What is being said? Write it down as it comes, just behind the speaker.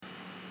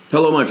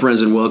Hello, my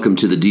friends, and welcome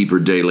to the Deeper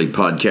Daily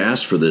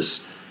Podcast for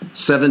this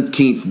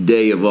 17th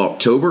day of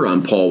October.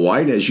 I'm Paul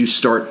White. As you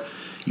start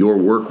your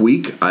work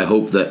week, I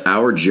hope that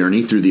our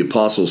journey through the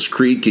Apostles'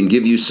 Creed can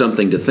give you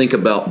something to think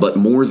about, but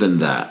more than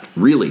that,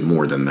 really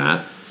more than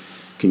that,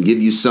 can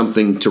give you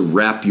something to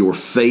wrap your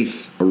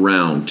faith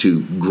around,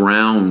 to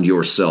ground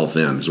yourself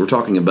in. Because we're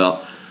talking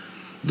about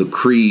the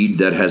creed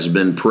that has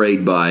been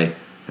prayed by,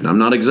 and I'm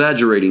not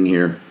exaggerating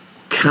here,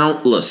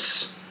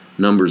 countless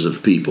numbers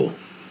of people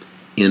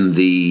in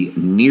the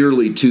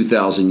nearly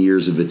 2,000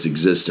 years of its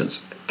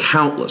existence.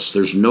 Countless.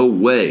 There's no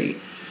way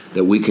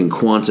that we can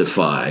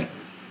quantify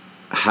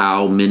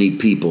how many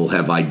people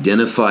have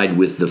identified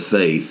with the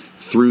faith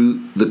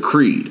through the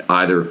creed,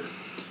 either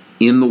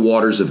in the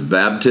waters of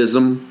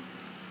baptism,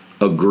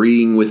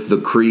 agreeing with the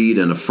creed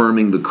and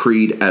affirming the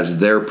creed as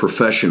their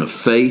profession of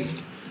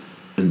faith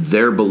and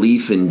their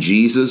belief in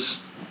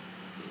Jesus,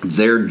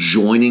 their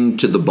joining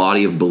to the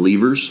body of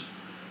believers,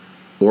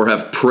 or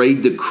have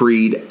prayed the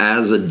creed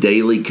as a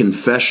daily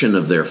confession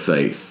of their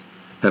faith,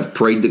 have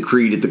prayed the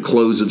creed at the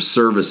close of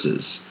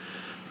services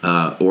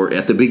or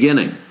at the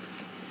beginning,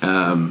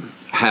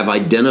 have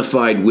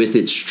identified with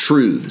its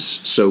truths.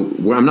 So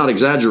I'm not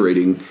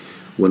exaggerating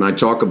when I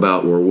talk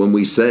about, or when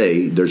we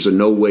say there's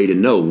no way to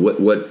know.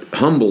 What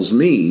humbles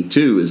me,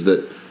 too, is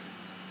that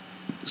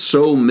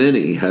so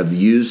many have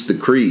used the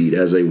creed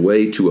as a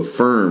way to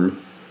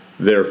affirm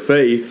their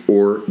faith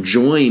or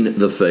join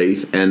the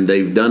faith, and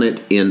they've done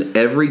it in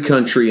every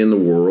country in the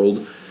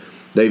world.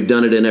 They've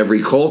done it in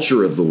every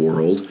culture of the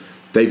world.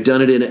 They've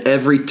done it in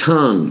every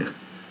tongue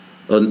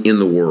in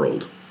the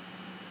world.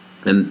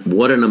 And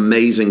what an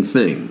amazing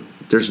thing.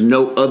 There's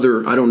no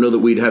other, I don't know that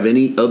we'd have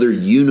any other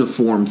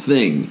uniform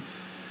thing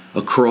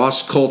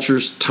across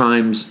cultures,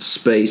 times,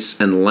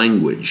 space, and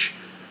language,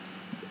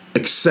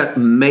 except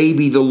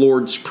maybe the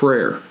Lord's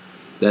Prayer,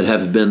 that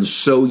have been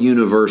so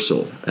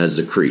universal as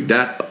the creed.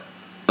 That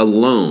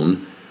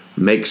alone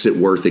makes it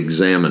worth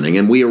examining.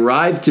 And we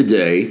arrived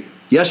today.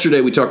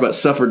 Yesterday we talked about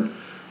suffered.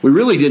 We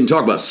really didn't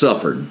talk about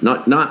suffered.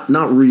 Not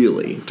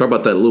really. Talk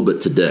about that a little bit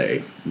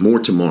today. More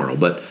tomorrow.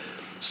 But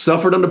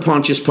suffered under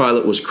Pontius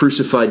Pilate, was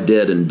crucified,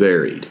 dead, and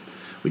buried.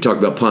 We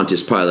talked about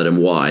Pontius Pilate and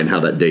why and how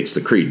that dates the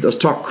creed. Let's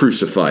talk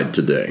crucified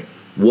today.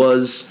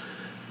 Was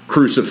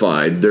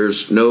crucified.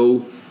 There's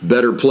no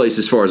better place,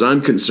 as far as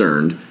I'm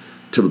concerned,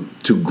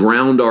 to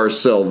ground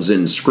ourselves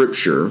in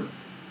Scripture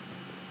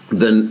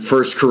than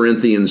 1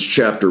 Corinthians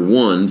chapter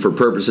 1, for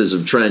purposes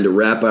of trying to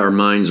wrap our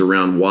minds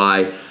around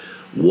why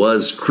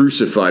was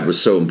crucified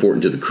was so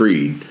important to the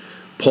creed.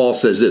 Paul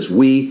says this: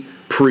 we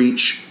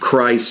preach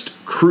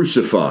Christ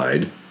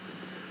crucified,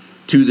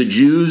 to the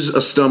Jews a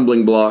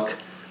stumbling block,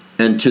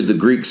 and to the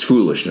Greeks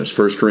foolishness.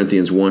 1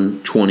 Corinthians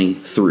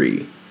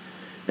 1:23.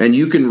 And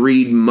you can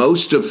read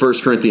most of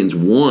 1 Corinthians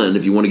 1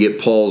 if you want to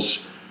get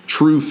Paul's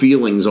true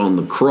feelings on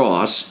the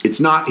cross. It's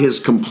not his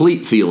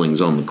complete feelings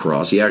on the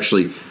cross. He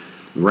actually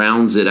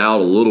rounds it out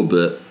a little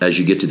bit as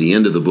you get to the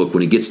end of the book.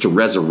 When he gets to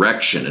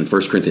resurrection in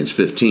 1 Corinthians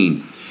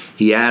 15,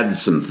 he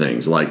adds some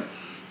things like,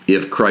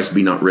 if Christ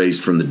be not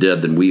raised from the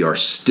dead, then we are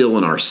still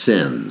in our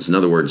sins. In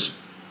other words,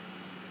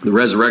 the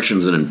resurrection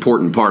is an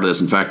important part of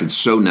this. In fact, it's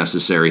so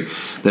necessary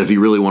that if you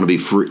really want to be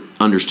free,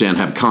 understand,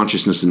 have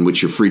consciousness in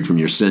which you're freed from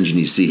your sins, you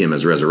need to see him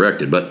as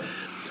resurrected. But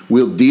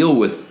we'll deal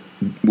with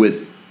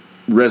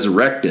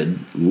resurrected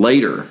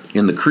later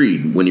in the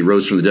creed when he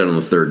rose from the dead on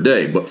the third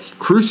day. But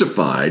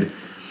crucified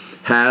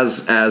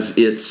has as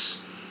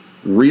its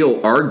real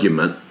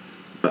argument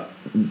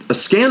a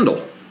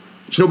scandal.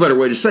 There's no better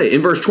way to say it.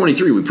 In verse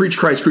 23, we preach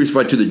Christ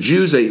crucified, to the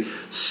Jews a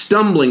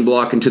stumbling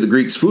block, and to the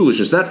Greeks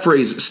foolishness. That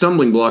phrase,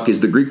 stumbling block, is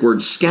the Greek word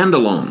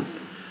scandalon,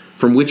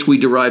 from which we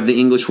derive the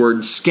English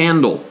word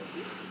scandal.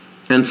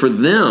 And for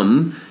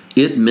them,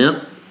 it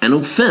meant an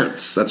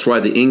offense. That's why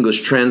the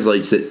English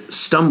translates it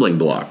stumbling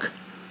block.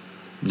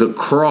 The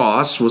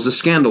cross was a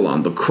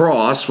scandalon. The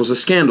cross was a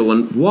scandal.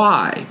 And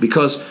why?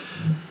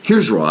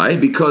 Here's why.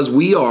 Because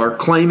we are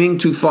claiming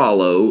to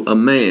follow a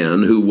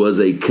man who was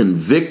a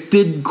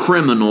convicted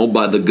criminal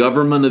by the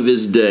government of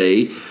his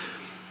day,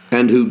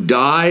 and who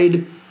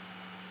died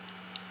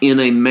in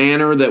a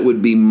manner that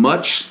would be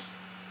much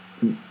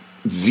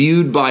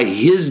viewed by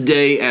his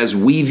day as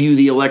we view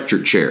the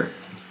electric chair.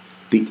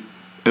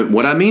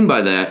 What I mean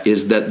by that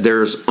is that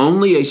there's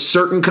only a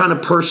certain kind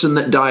of person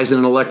that dies in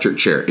an electric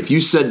chair. If you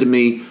said to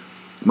me,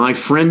 my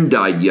friend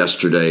died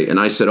yesterday, and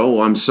I said,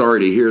 oh, I'm sorry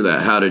to hear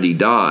that. How did he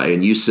die?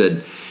 And you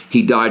said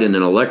he died in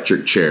an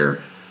electric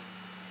chair,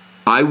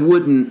 I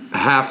wouldn't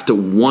have to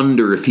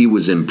wonder if he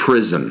was in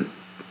prison.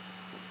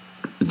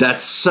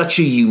 That's such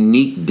a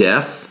unique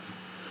death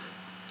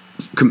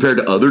compared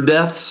to other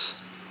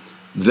deaths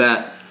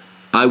that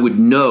I would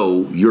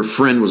know your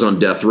friend was on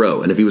death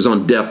row. And if he was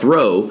on death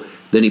row,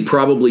 then he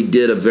probably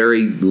did a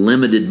very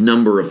limited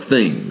number of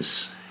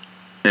things,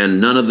 and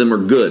none of them are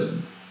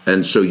good.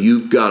 And so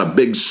you've got a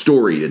big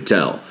story to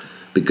tell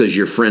because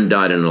your friend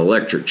died in an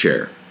electric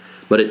chair.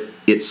 But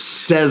it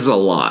says a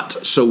lot.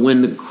 So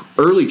when the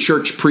early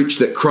church preached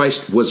that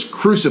Christ was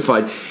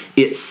crucified,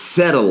 it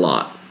said a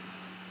lot.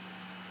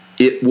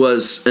 It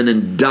was an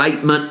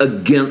indictment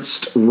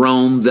against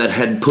Rome that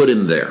had put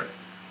him there.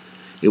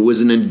 It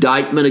was an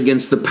indictment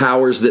against the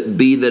powers that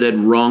be that had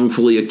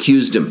wrongfully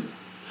accused him.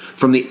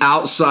 From the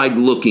outside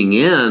looking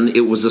in,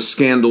 it was a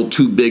scandal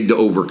too big to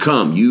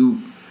overcome.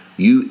 You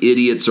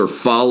idiots are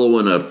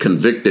following a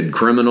convicted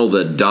criminal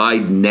that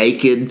died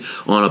naked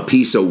on a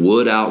piece of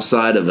wood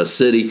outside of a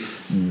city,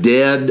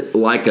 dead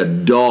like a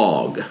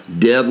dog,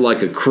 dead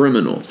like a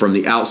criminal. From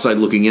the outside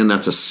looking in,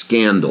 that's a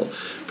scandal.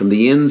 From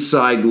the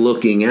inside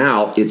looking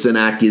out, it's an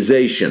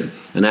accusation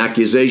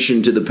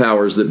to the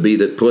powers that be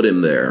that put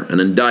him there,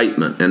 an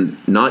indictment, and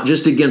not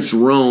just against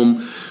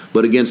Rome,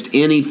 but against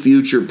any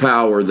future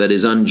power that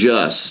is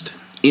unjust,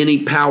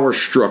 any power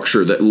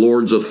structure that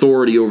lords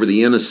authority over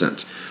the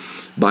innocent.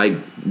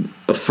 By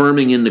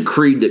affirming in the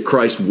creed that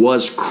Christ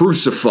was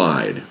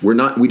crucified. We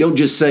don't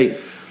just say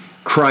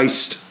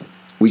Christ,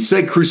 we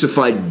say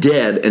crucified,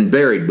 dead, and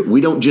buried, but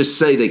we don't just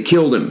say they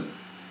killed him.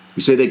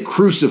 We say they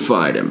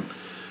crucified him.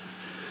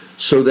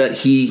 So that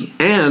he,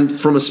 and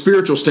from a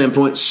spiritual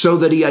standpoint, so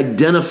that he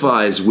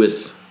identifies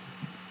with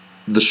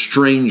the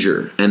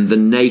stranger and the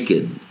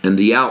naked and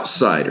the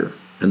outsider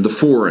and the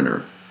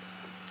foreigner.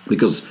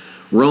 Because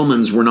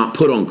Romans were not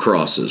put on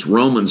crosses.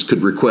 Romans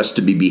could request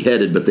to be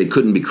beheaded, but they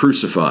couldn't be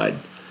crucified.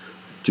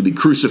 To be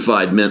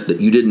crucified meant that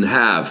you didn't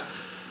have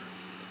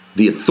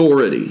the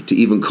authority to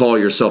even call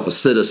yourself a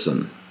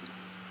citizen.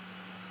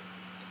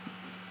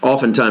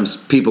 Oftentimes,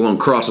 people on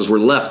crosses were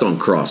left on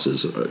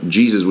crosses.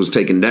 Jesus was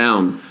taken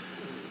down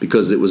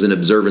because it was an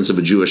observance of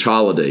a Jewish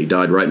holiday. He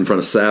died right in front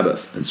of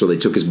Sabbath, and so they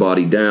took his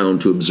body down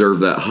to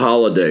observe that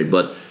holiday.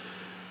 But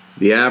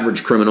the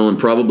average criminal, and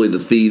probably the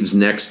thieves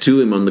next to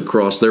him on the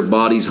cross, their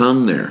bodies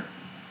hung there.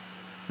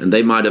 And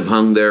they might have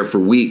hung there for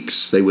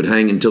weeks. They would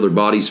hang until their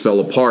bodies fell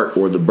apart,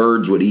 or the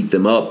birds would eat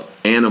them up.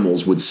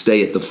 Animals would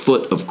stay at the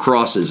foot of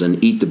crosses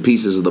and eat the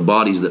pieces of the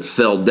bodies that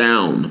fell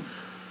down.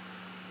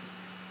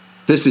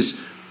 This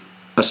is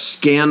a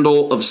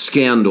scandal of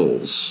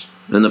scandals.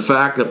 And the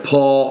fact that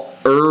Paul,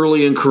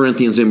 early in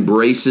Corinthians,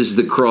 embraces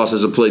the cross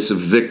as a place of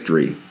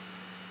victory.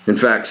 In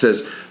fact,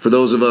 says, for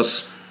those of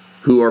us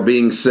who are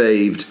being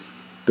saved,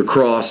 the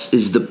cross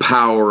is the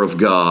power of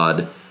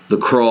God. The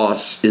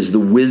cross is the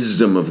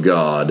wisdom of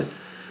God.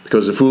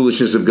 Because the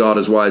foolishness of God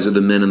is wiser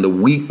than men, and the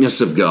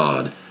weakness of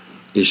God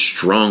is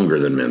stronger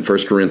than men.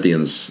 1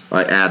 Corinthians,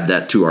 I add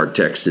that to our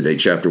text today,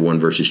 chapter 1,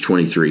 verses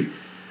 23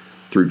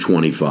 through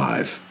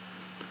 25.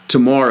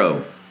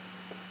 Tomorrow,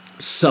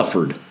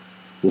 suffered.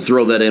 We'll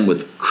throw that in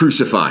with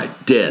crucified,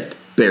 dead,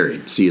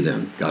 buried. See you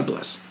then. God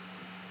bless.